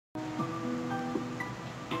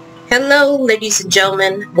Hello ladies and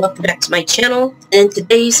gentlemen, welcome back to my channel. In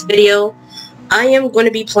today's video, I am going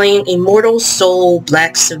to be playing Immortal Soul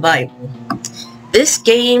Black Survival. This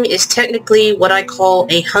game is technically what I call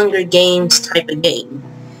a Hunger Games type of game.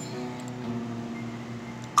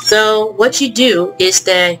 So what you do is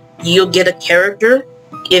that you'll get a character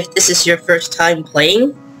if this is your first time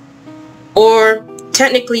playing, or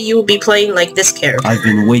technically you will be playing like this character. I've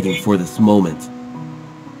been waiting for this moment.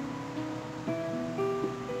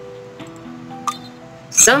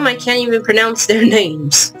 Some I can't even pronounce their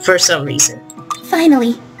names for some reason.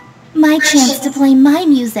 Finally, my chance to play my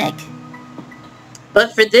music.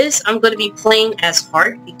 But for this, I'm going to be playing as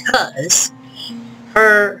Hart because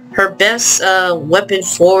her best weapon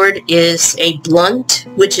forward is a blunt,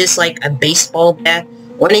 which is like a baseball bat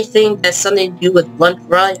or anything that's something to do with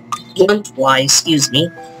blunt-wise, excuse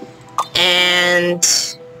me. And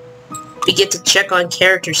we get to check on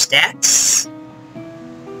character stats.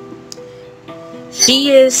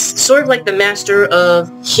 She is sort of like the master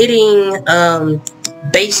of hitting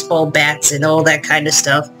baseball bats and all that kind of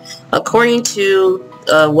stuff. According to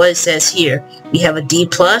what it says here, we have a D+,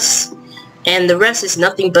 and the rest is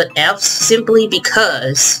nothing but F's, simply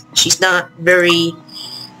because she's not very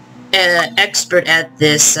expert at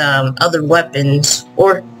this other weapons,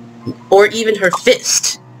 or even her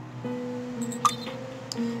fist.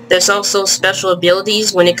 There's also special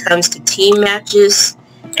abilities when it comes to team matches,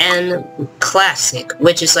 and classic,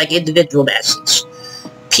 which is like individual matches.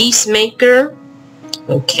 Peacemaker,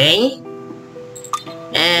 okay.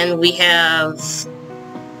 And we have,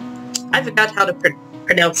 I forgot how to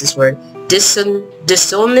pronounce this word,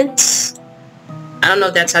 dissonance. I don't know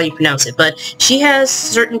if that's how you pronounce it, but she has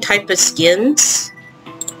certain type of skins,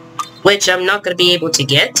 which I'm not going to be able to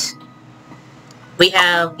get. We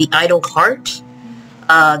have the Idol Hart,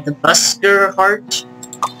 the Buster Hart.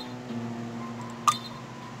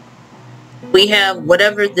 We have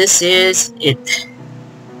whatever this is,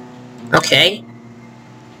 okay.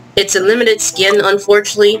 It's a limited skin,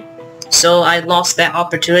 unfortunately, so I lost that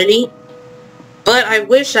opportunity. But I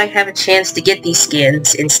wish I had a chance to get these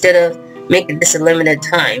skins instead of making this a limited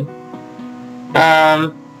time.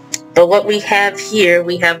 But what we have here,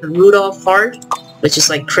 we have the Rudolph Hart, which is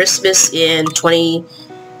like Christmas in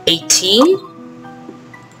 2018.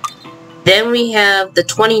 Then we have the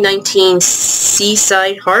 2019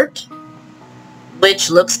 Seaside Hart, which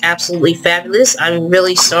looks absolutely fabulous. I'm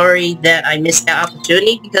really sorry that I missed that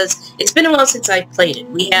opportunity because it's been a while since I played it.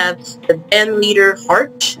 We have the band leader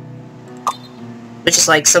Hart, which is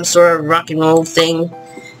like some sort of rock and roll thing.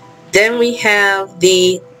 Then we have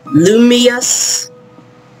the Lumious,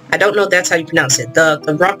 I don't know if that's how you pronounce it,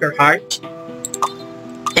 the rocker Hart.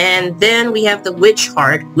 And then we have the Witch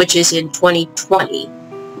Hart, which is in 2020,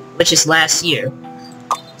 which is last year.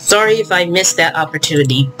 Sorry if I missed that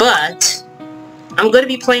opportunity, but I'm going to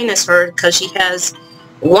be playing as her because she has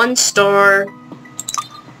 1 star,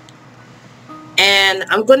 and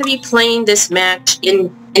I'm going to be playing this match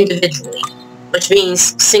individually, which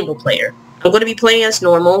means single player. I'm going to be playing as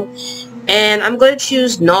normal, and I'm going to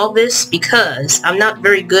choose novice because I'm not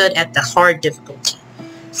very good at the hard difficulty.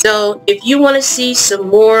 So if you want to see some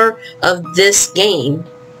more of this game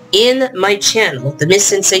in my channel, the Miss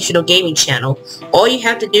Sensational Gaming channel, all you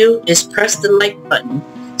have to do is press the like button,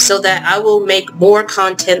 so that I will make more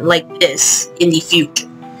content like this in the future.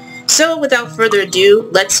 So without further ado,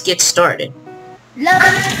 let's get started. The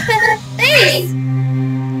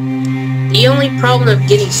only problem of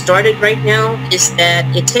getting started right now is that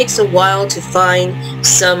it takes a while to find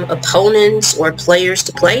some opponents or players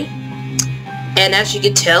to play. And as you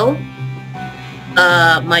can tell,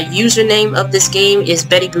 my username of this game is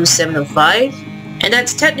BettyBoo705, and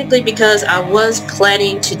that's technically because I was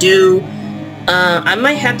planning to do I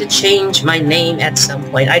might have to change my name at some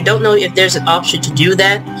point. I don't know if there's an option to do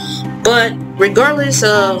that, but regardless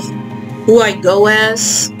of who I go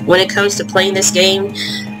as when it comes to playing this game,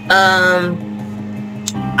 I'm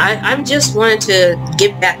just wanting to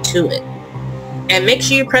get back to it. And make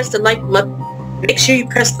sure you press the like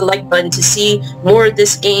button to see more of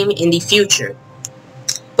this game in the future.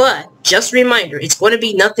 But just a reminder, it's going to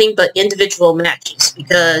be nothing but individual matches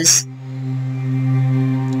because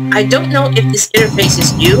I don't know if this interface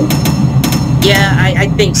is new. Yeah, I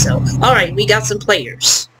think so. Alright, we got some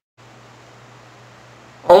players.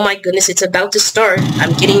 Oh my goodness, it's about to start.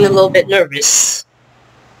 I'm getting a little bit nervous.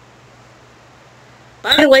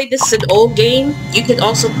 By the way, this is an old game. You can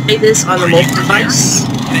also play this on a mobile device.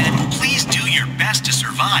 Then please do your best to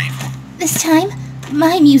survive. This time,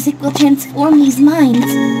 my music will transform these minds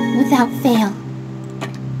without fail.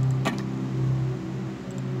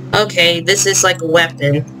 Okay, this is like a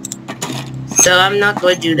weapon. So I'm not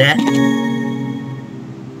going to do that.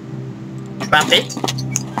 Drop it.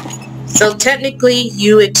 So technically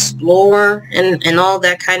you explore and all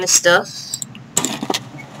that kind of stuff.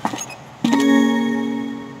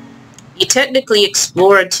 You technically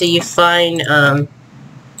explore until you find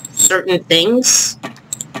certain things.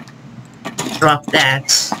 Drop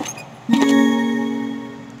that.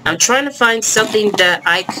 I'm trying to find something that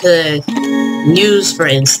I could use, for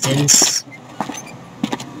instance.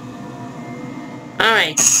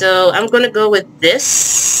 Alright, so I'm gonna go with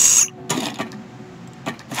this.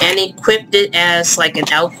 And equip it as like an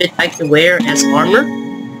outfit I could wear as armor.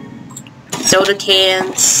 Soda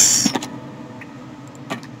cans.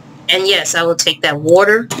 And yes, I will take that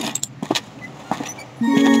water.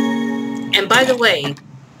 And by the way,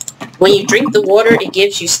 when you drink the water, it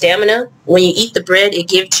gives you stamina. When you eat the bread, it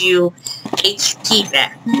gives you HP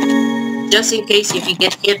back. Just in case if you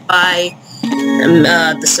get hit by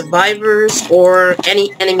the survivors or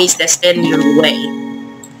any enemies that stand in your way.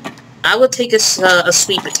 I will take a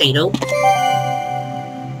sweet potato.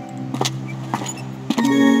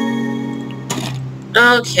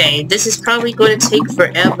 Okay, this is probably going to take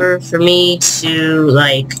forever for me to,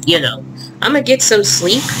 like, you know. I'm gonna get some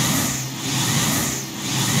sleep.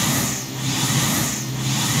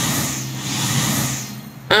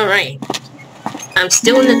 Alright. I'm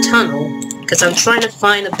still in the tunnel, because I'm trying to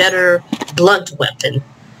find a better blunt weapon.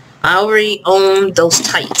 I already own those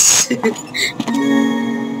tights.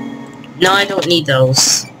 No, I don't need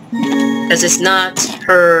those. Because it's not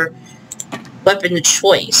her weapon of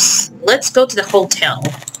choice. Let's go to the hotel.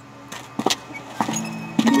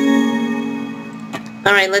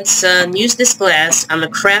 Alright, let's use this glass. I'm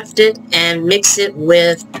gonna craft it and mix it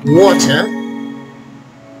with water.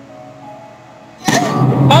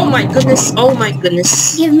 Oh my goodness, oh my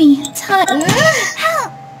goodness. Give me time.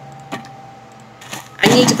 I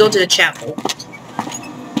need to go to the chapel.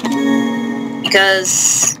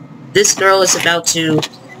 Because this girl is about to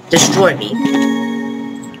destroy me.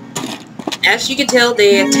 As you can tell,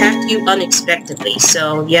 they attack you unexpectedly,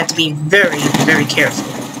 so you have to be very, very careful.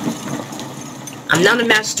 I'm not a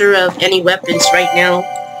master of any weapons right now,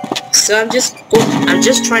 so I'm just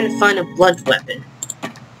trying to find a blunt weapon.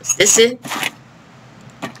 Is this it?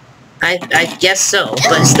 I guess so,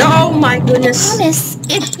 but it's oh my goodness! Promise.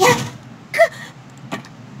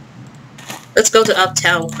 Let's go to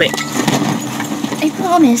Uptown quick. I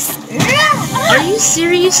promise. Are you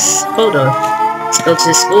serious? Hold on. Let's go to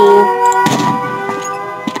the school.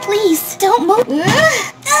 Please, don't move.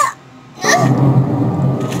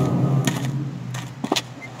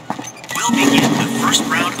 We'll begin the first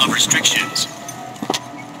round of restrictions.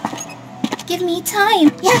 Give me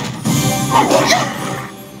time.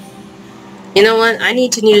 You know what? I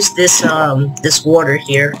need to use this this water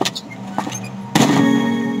here.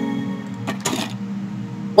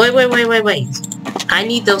 Wait. I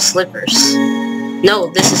need those slippers.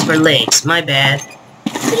 No, this is for legs. My bad.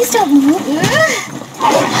 Please don't move.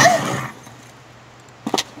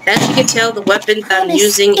 As you can tell, the weapon I'm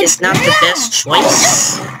using is not the best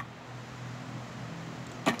choice.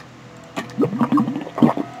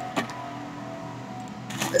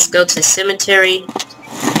 Let's go to the cemetery.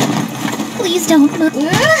 Please don't move.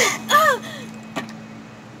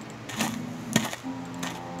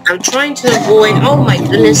 I'm trying to avoid... Oh my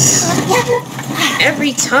goodness.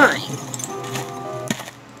 Every time.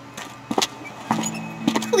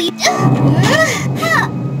 Please.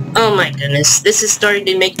 Oh my goodness. This is starting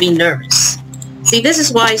to make me nervous. See, this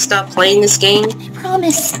is why I stopped playing this game. I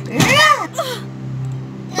promise. We have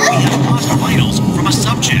lost vitals from a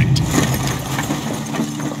subject.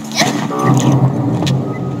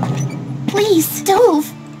 Please,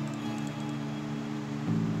 stove.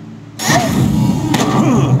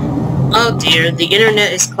 Oh dear, the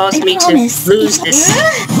internet is causing me to lose this.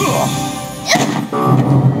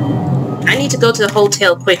 I need to go to the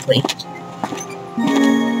hotel quickly.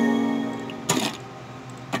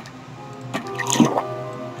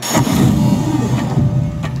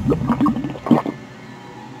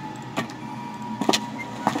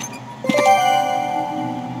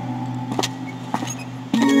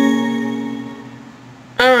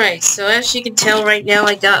 Alright, so as you can tell right now,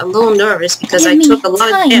 I got a little nervous because I took a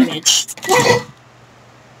lot of damage.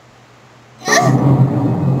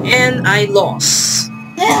 And I lost.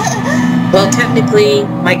 Well, technically,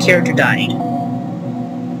 my character died.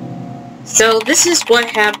 So this is what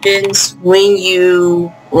happens when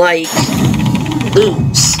you, like,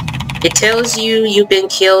 lose. It tells you you've been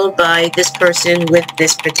killed by this person with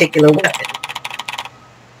this particular weapon.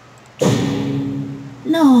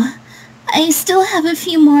 No. I still have a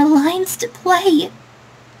few more lines to play.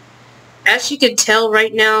 As you can tell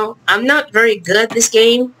right now, I'm not very good at this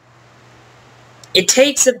game. It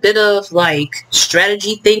takes a bit of, like,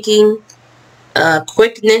 strategy thinking,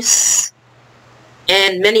 quickness,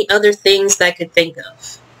 and many other things that I could think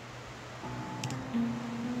of.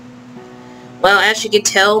 Well, as you can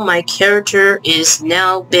tell, my character is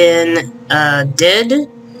now been, dead.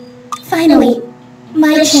 Finally,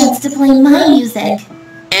 my chance to play my music.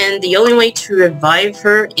 And the only way to revive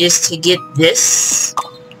her is to get this.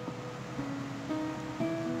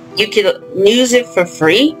 You can use it for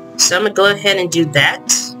free, so I'm gonna go ahead and do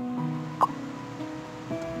that.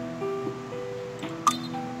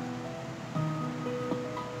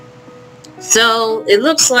 So, it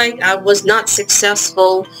looks like I was not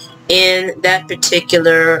successful in that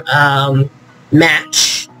particular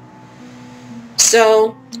match.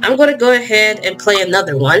 So, I'm gonna go ahead and play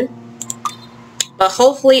another one. But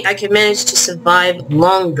hopefully I can manage to survive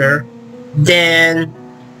longer than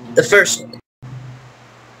the first one.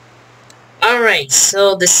 Alright,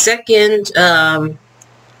 so the second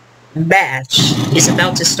match is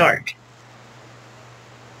about to start.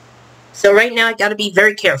 So right now I gotta be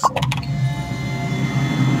very careful.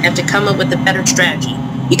 I have to come up with a better strategy.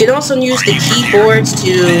 You can also use the keyboards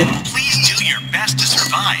to... Please do your best to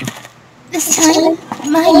survive. This time,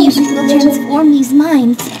 my music will transform these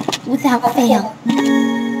minds without fail.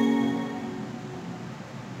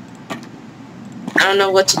 I don't know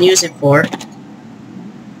what to use it for.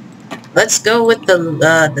 Let's go with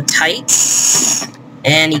the tights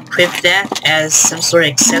and equip that as some sort of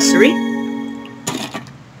accessory.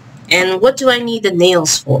 And what do I need the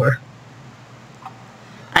nails for?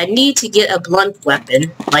 I need to get a blunt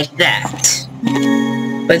weapon like that.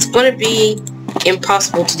 But it's going to be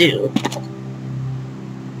impossible to do.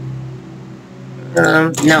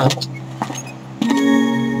 No.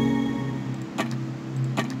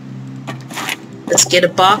 Let's get a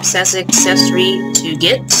box as an accessory to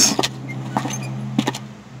get.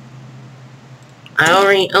 I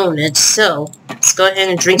already own it, so let's go ahead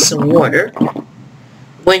and drink some water.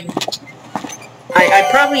 When I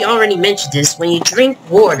probably already mentioned this, when you drink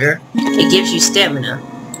water, it gives you stamina.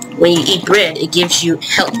 When you eat bread, it gives you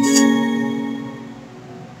health.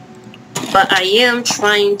 But I am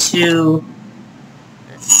trying to...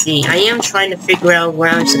 Let's see, I am trying to figure out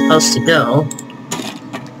where I'm supposed to go.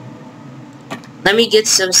 Let me get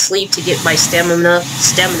some sleep to get my stamina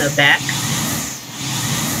back.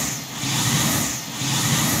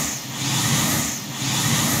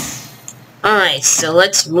 Alright, so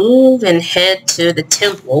let's move and head to the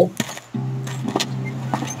temple.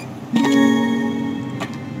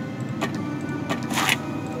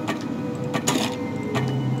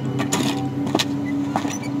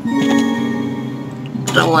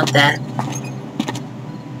 I don't want that.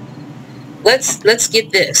 Let's get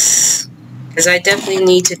this. Because I definitely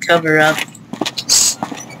need to cover up.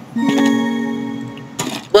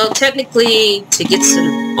 Well, technically, to get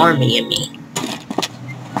some army in me.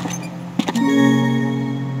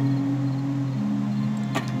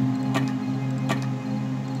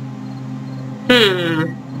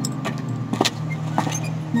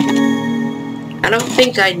 I don't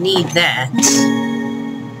think I need that.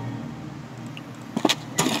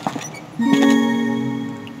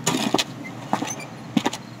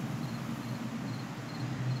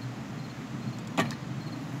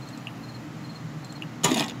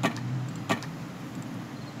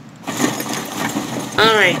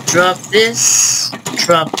 Alright, drop this,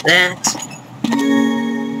 drop that.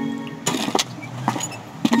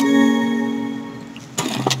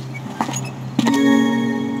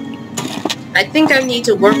 I think I need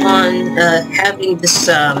to work on having this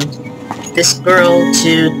this girl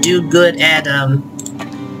to do good at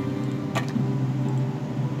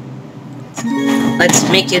let's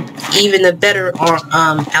make it even a better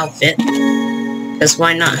outfit. Because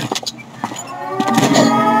why not?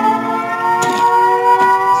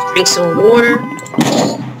 Let's drink some water.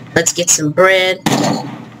 Let's get some bread.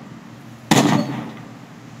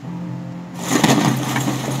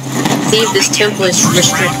 See if this temple is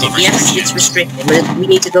restricted. Yes, it's restricted, but we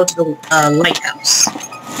need to go to the lighthouse.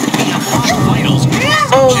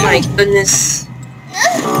 Oh my goodness.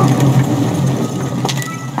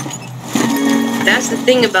 That's the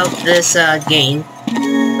thing about this game.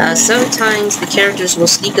 Sometimes the characters will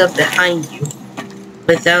sneak up behind you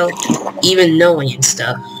without even knowing and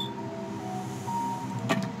stuff.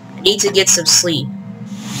 I need to get some sleep.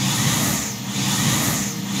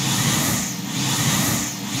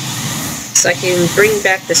 So I can bring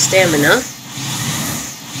back the stamina.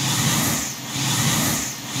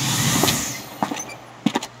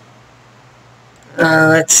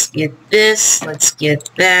 Let's get this, let's get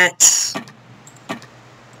that.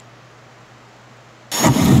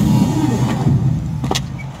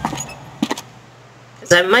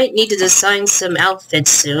 I might need to design some outfits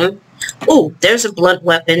soon. Oh, there's a blunt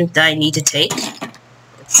weapon that I need to take.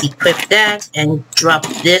 Let's equip that and drop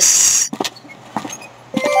this.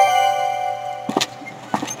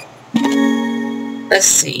 Let's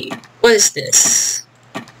see. What is this?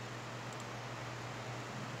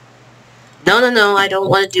 No, I don't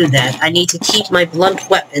want to do that. I need to keep my blunt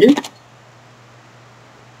weapon.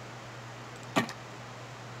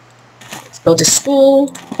 Let's go to school.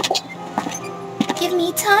 Give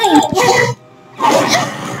me time.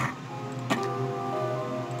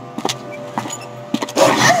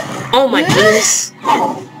 Oh my goodness.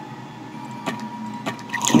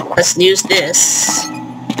 Let's use this.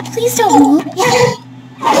 Please don't move.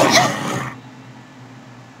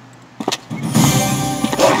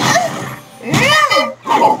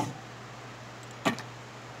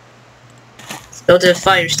 Let's go to the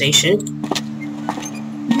fire station.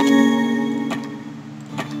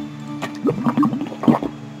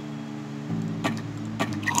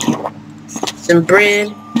 Some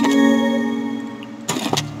bread.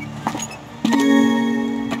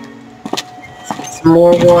 Let's get some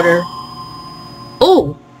more water.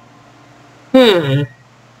 Oh!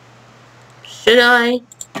 Should I?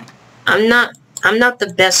 I'm not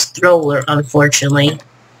the best thrower, unfortunately.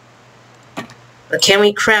 But can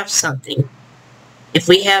we craft something? If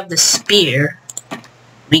we have the spear,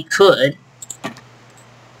 we could. But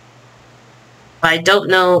I don't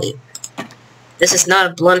know. This is not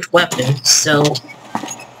a blunt weapon, so...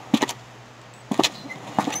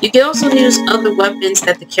 You can also use other weapons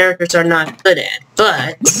that the characters are not good at,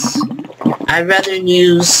 but I'd rather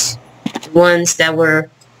use ones that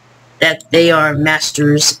they are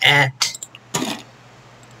masters at.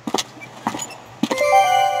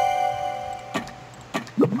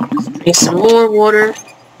 Let's drink some more water.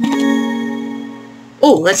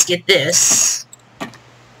 Oh, let's get this.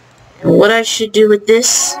 And what I should do with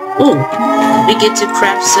this? Oh, we get to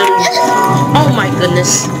craft some... Oh my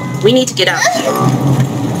goodness. We need to get out of here.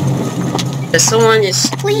 Because someone is...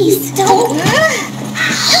 Please don't.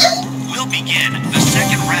 We'll begin the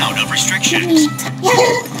second round of restrictions.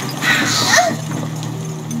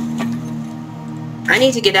 I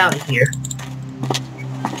need to get out of here.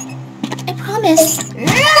 I promise.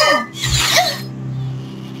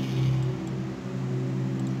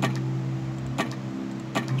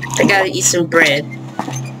 I gotta eat some bread.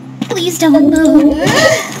 Please don't move.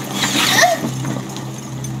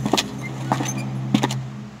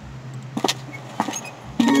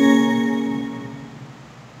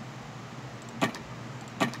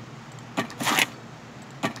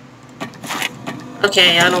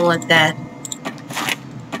 Okay, I don't want that.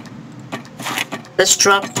 Let's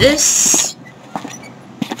drop this.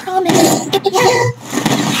 I promise.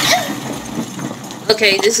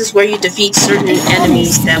 Okay, this is where you defeat certain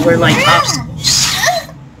enemies that were like obstacles.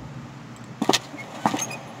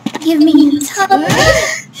 Give me time.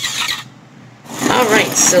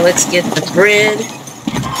 Alright, so let's get the bread.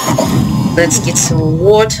 Let's get some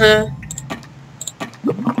water.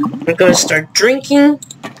 We're gonna start drinking.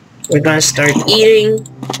 We're gonna start eating.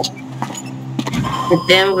 And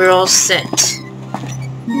then we're all set.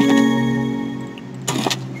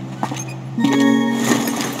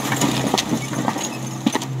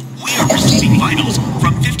 Vitals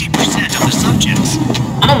from 50% of the subjects.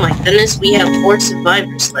 Oh my goodness, we have 4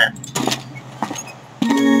 survivors left.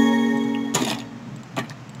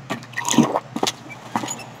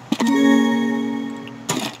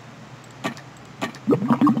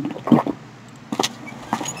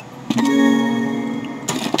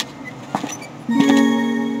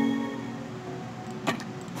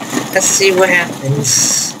 Let's see what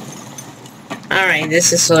happens. Alright,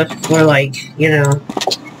 this is what we're like, you know.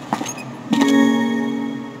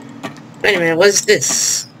 Wait a minute, what is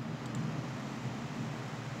this?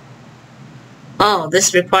 Oh,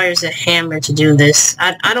 this requires a hammer to do this.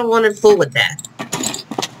 I don't want to fool with that.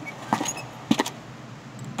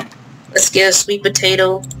 Let's get a sweet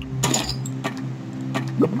potato.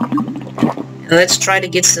 And let's try to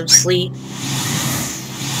get some sleep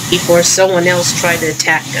before someone else tries to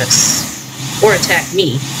attack us. Or attack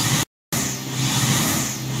me.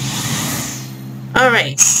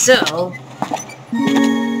 Alright, so...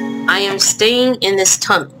 I am staying in this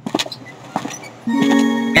tunnel.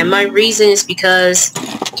 And my reason is because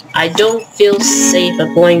I don't feel safe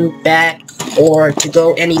of going back or to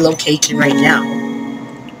go any location right now.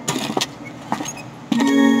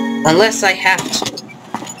 Unless I have to.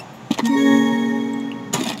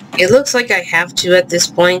 It looks like I have to at this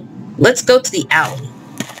point. Let's go to the alley.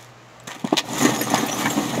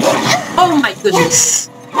 Oh my goodness.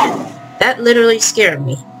 That literally scared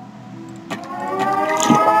me.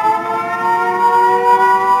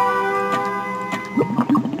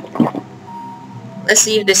 Let's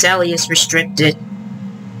see if this alley is restricted.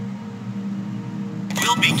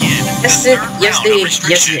 We'll begin Yes, the it. third Yes, round it of is.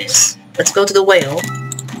 Yes, it restrictions. is. Let's go to the whale.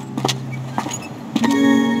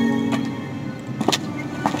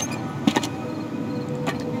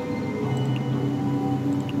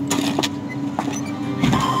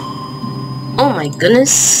 Oh my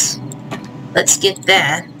goodness. Let's get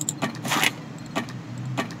that.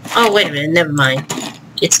 Oh, wait a minute. Never mind.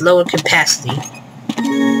 It's lower capacity.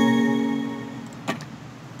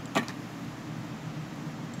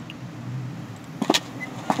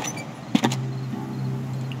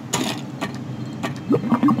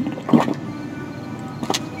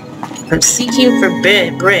 I'm seeking for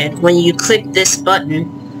bread when you click this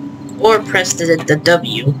button or press the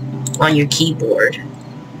W on your keyboard.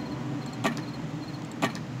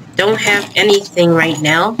 Don't have anything right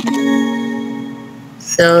now,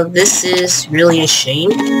 so this is really a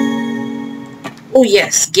shame. Oh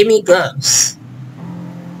yes, give me gloves.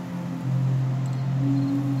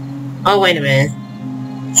 Oh wait a minute.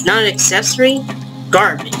 It's not an accessory?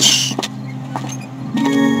 Garbage.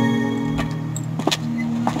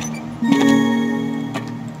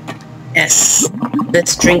 Yes.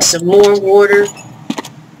 Let's drink some more water.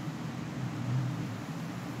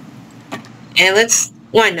 And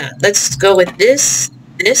why not? Let's go with this,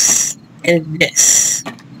 this, and this.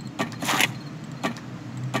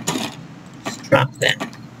 Let's drop that.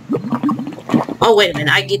 Oh, wait a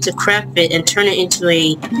minute. I get to craft it and turn it into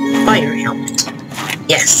a fire helmet.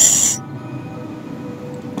 Yes.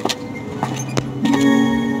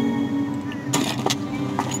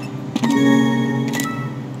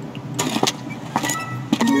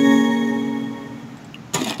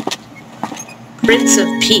 Prince of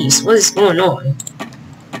Peace. What is going on?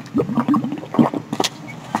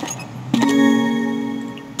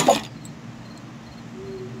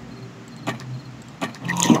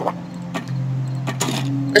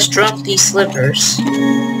 Let's drop these slippers.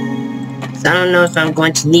 I don't know if I'm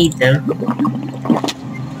going to need them.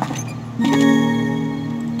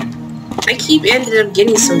 I keep ended up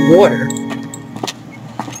getting some water,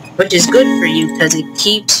 which is good for you because it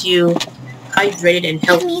keeps you hydrated and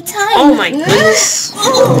healthy. Give me time. Oh my goodness.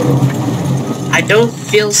 I don't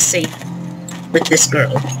feel safe with this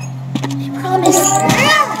girl. I promise.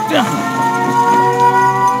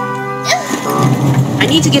 I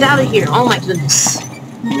need to get out of here. Oh my goodness.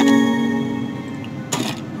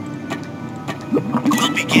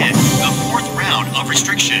 We'll begin the fourth round of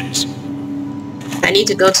restrictions. I need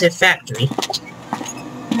to go to the factory.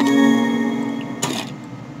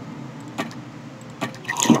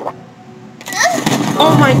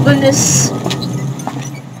 Oh my goodness.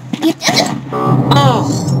 Oh.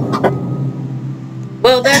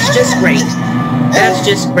 Well, that's just great. That's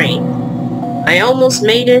just great. I almost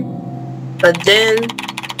made it, but then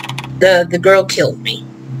the girl killed me.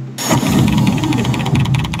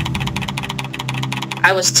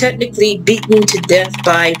 I was technically beaten to death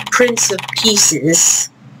by Prince of Pieces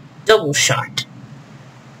double shot.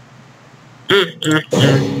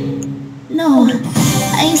 No,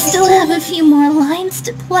 I still have a few more lines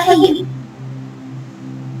to play.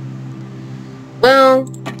 Well,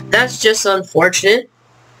 that's just unfortunate.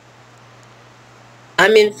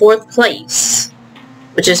 I'm in 4th place,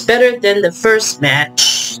 which is better than the first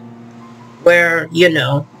match, where, you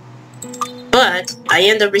know. But I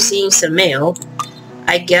end up receiving some mail.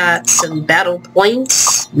 I got some battle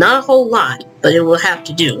points. Not a whole lot, but it will have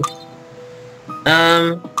to do.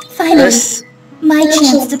 Finally, my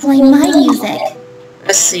chance to play my music.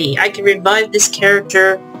 Let's see. I can revive this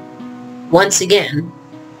character once again.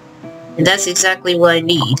 And that's exactly what I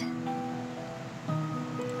need.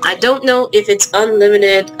 I don't know if it's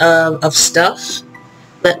unlimited of stuff,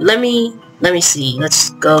 but let me see. Let's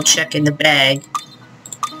go check in the bag.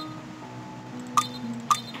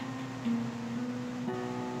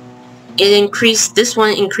 This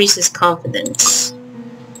one increases confidence.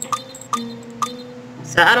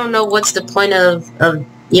 So I don't know what's the point of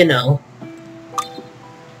you know.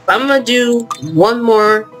 I'm gonna do one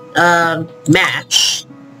more match,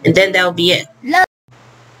 and then that'll be it.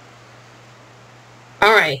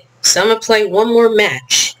 Alright, so I'm gonna play one more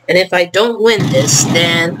match, and if I don't win this,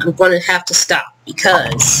 then I'm gonna have to stop,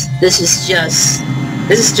 because this is just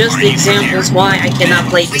the examples why I cannot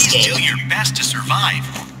play this Please game. do your best to survive.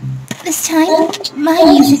 This time, my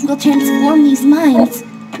music will transform these minds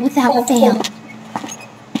without fail.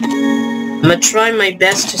 I'm gonna try my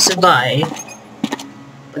best to survive,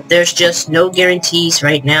 but there's just no guarantees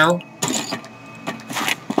right now.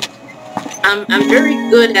 I'm very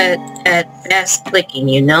good at fast clicking,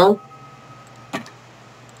 you know?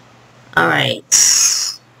 Alright.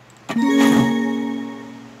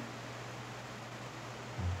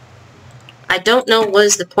 I don't know what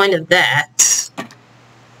is the point of that.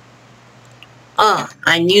 Ah,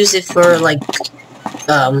 I use it for, like,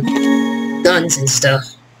 guns and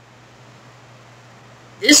stuff.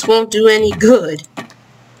 This won't do any good.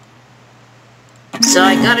 So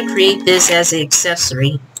I gotta create this as an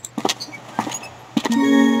accessory.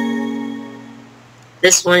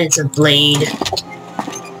 This one is a blade.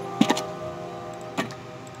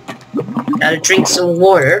 Gotta drink some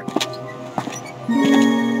water.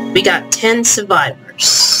 We got 10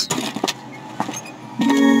 survivors.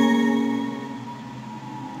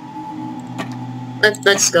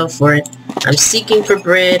 Let's go for it. I'm seeking for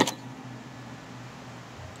bread.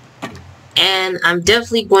 And I'm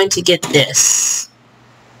definitely going to get this.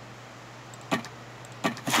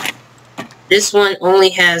 This one only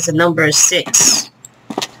has a number of 6.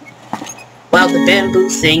 While the bamboo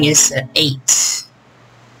thing is 8.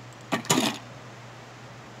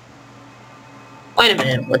 Wait a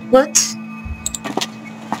minute, what?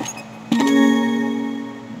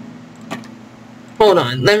 Hold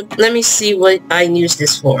on, let me see what I use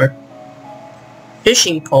this for.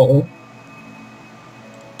 Fishing pole.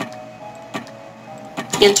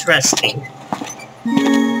 Interesting.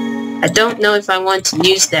 I don't know if I want to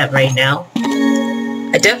use that right now.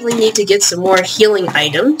 I definitely need to get some more healing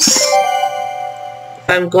items. If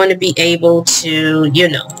I'm going to be able to, you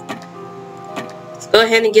know. Let's go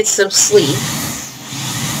ahead and get some sleep.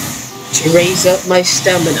 To raise up my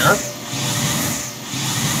stamina.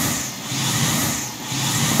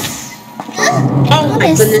 Oh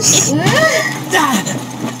my goodness.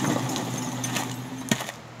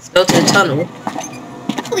 Let's go to the tunnel.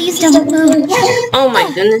 Please don't move. Oh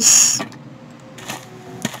my goodness.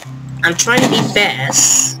 I'm trying to be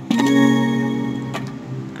fast.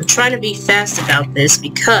 I'm trying to be fast about this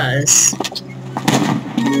because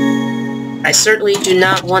I certainly do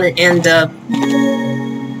not want to end up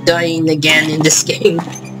dying again in this game.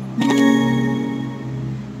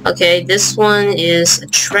 Okay, this one is a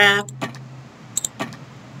trap.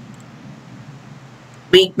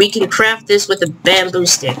 We can craft this with a bamboo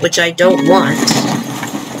stick, which I don't want.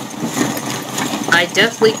 I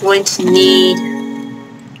definitely going to need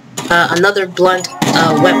another blunt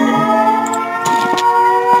weapon.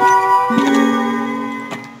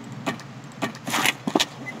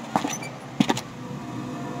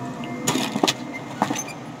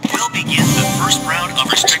 We'll begin the first round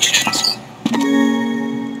of restrictions.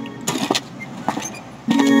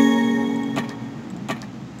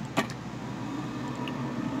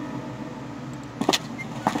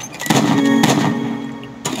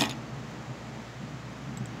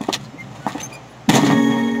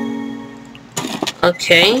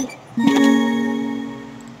 Okay.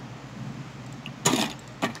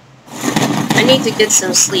 I need to get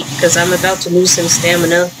some sleep because I'm about to lose some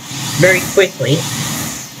stamina very quickly.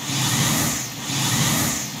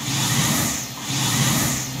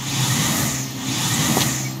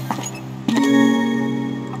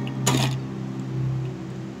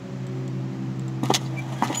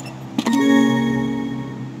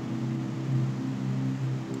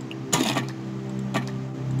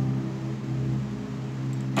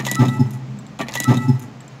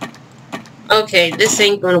 Okay, this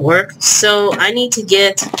ain't gonna work, so I need to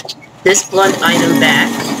get this blunt item back,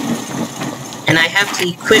 and I have to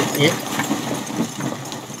equip it.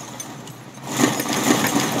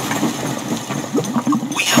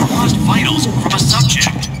 We have lost vitals from a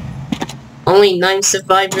subject. Only 9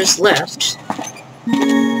 survivors left.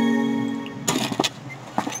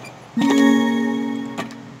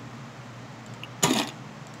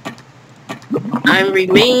 I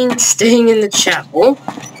remain staying in the chapel.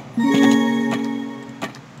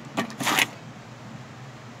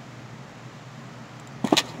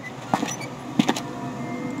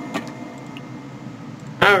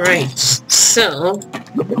 Alright, so...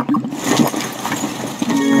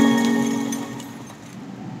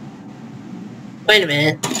 Wait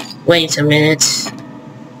a minute.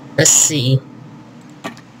 Let's see.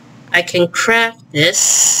 I can craft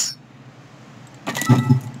this.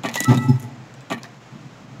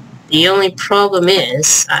 The only problem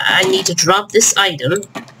is, I need to drop this item,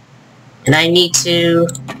 and I need to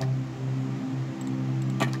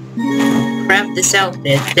craft this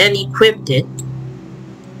outfit, then equip it.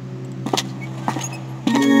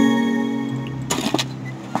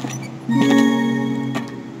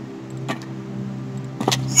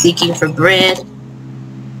 Seeking for bread.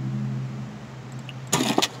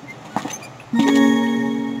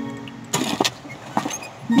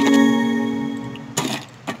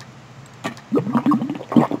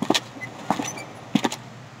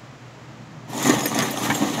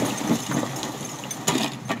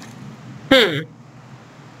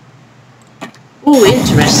 Ooh,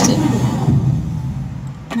 interesting.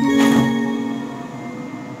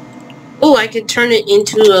 Oh, I could turn it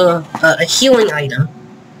into a healing item.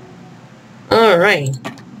 Alright.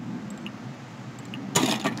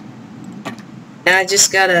 Now I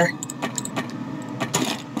just gotta...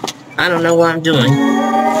 I don't know what I'm doing.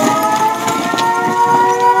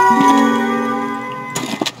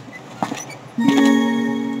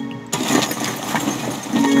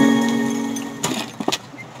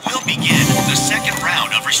 We'll begin the second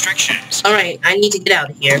round of restrictions. Alright, I need to get out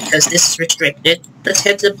of here because this is restricted. Let's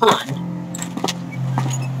head to the pond.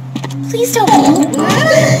 Please don't move.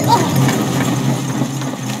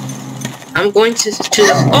 I'm going to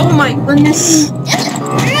the... Oh my goodness!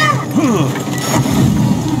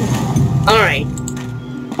 Alright.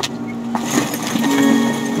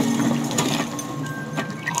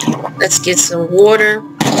 Let's get some water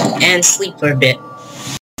and sleep for a bit.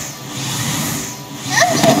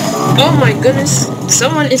 Oh my goodness!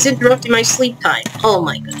 Someone is interrupting my sleep time. Oh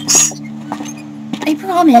my goodness. I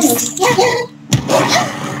promise.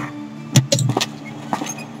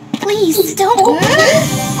 Please don't.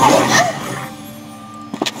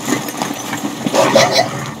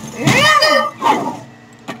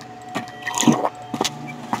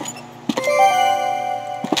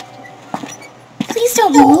 Please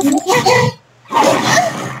don't move.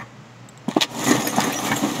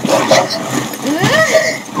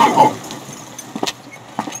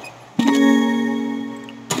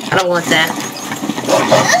 I don't want that.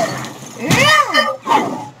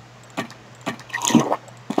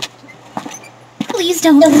 Please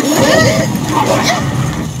don't.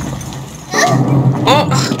 Oh!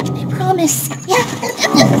 I promise.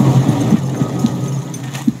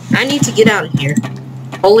 I need to get out of here.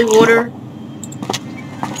 Holy water.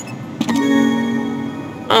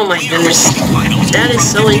 Oh my goodness. That is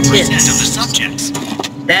so intense.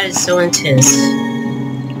 That is so intense.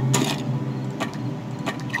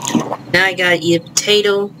 Now I gotta eat a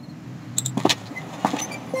potato.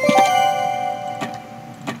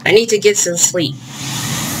 I need to get some sleep.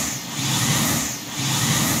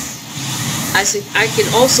 I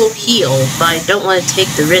can also heal, but I don't want to take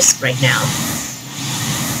the risk right now.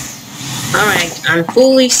 Alright, I'm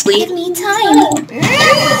fully asleep. Give me time.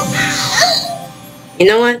 You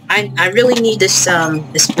know what? I really need this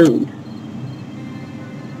this food.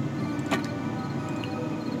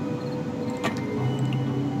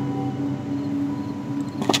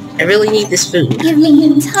 I really need this food. Give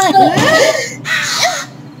me time.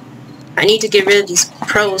 I need to get rid of these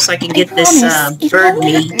crows so I can get this bird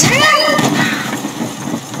meat.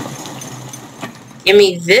 Give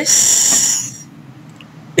me this.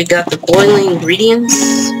 We got the boiling ingredients.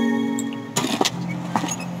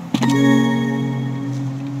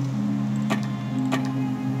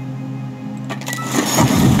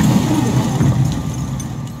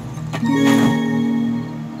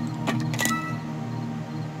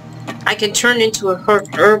 I can turn into a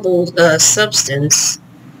herbal substance.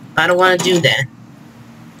 I don't want to do that.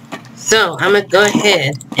 So, I'm going to go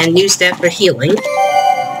ahead and use that for healing.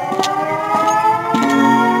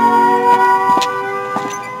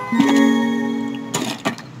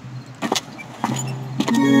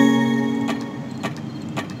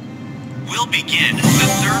 We'll begin the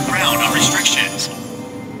third round of restrictions.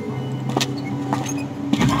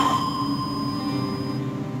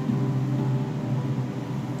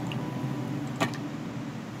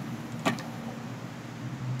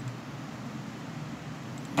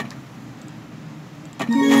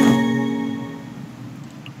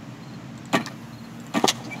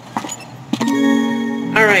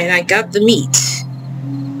 Alright, I got the meat.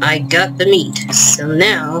 I got the meat. So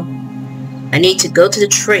now, I need to go to the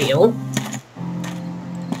trail.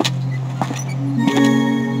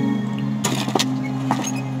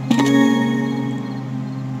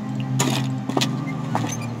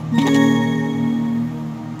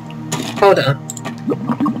 Hold on.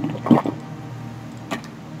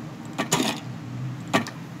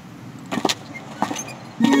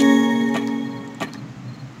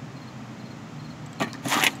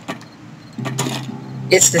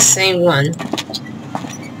 It's the same one.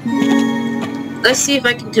 Let's see if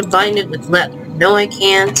I can combine it with leather. No, I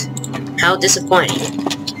can't. How disappointing.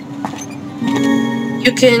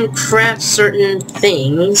 You can craft certain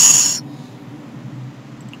things.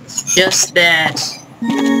 It's just that...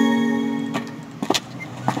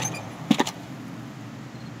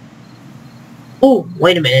 Oh,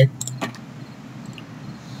 wait a minute.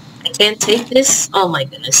 I can't take this? Oh my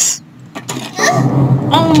goodness.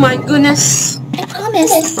 Oh my goodness. I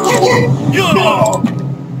promise.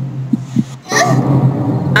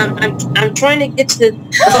 I'm trying to get to the...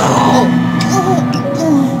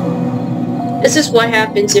 This is what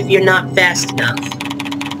happens if you're not fast enough.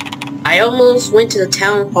 I almost went to the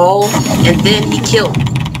town hall, and then he killed me.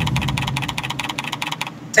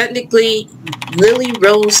 Technically, Lily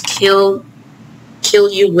Rose killed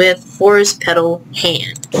you with Forest Petal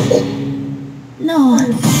hand. No,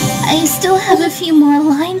 I still have a few more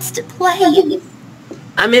lines to play.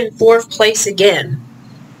 I'm in 4th place again,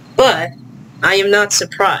 but I am not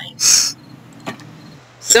surprised.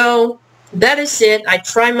 So, that is it. I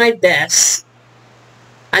try my best.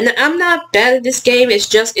 And I'm not bad at this game, it's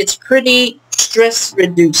just, it's pretty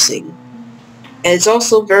stress-reducing. And it's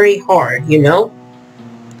also very hard, you know?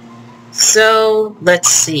 So, let's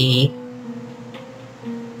see.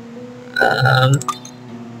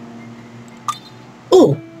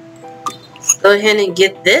 Ooh. Let's go ahead and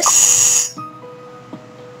get this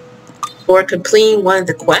for completing one of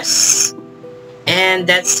the quests. And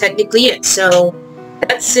that's technically it. So,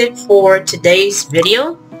 that's it for today's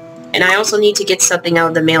video. And I also need to get something out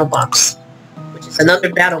of the mailbox, which is another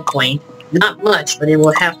battle point. Not much, but it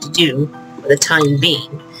will have to do for the time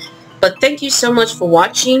being. But thank you so much for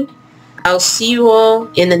watching. I'll see you all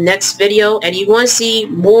in the next video. And if you want to see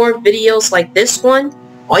more videos like this one,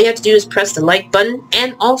 all you have to do is press the like button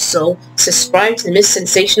and also subscribe to the Miss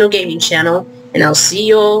Sensational Gaming channel. And I'll see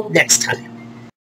you all next time.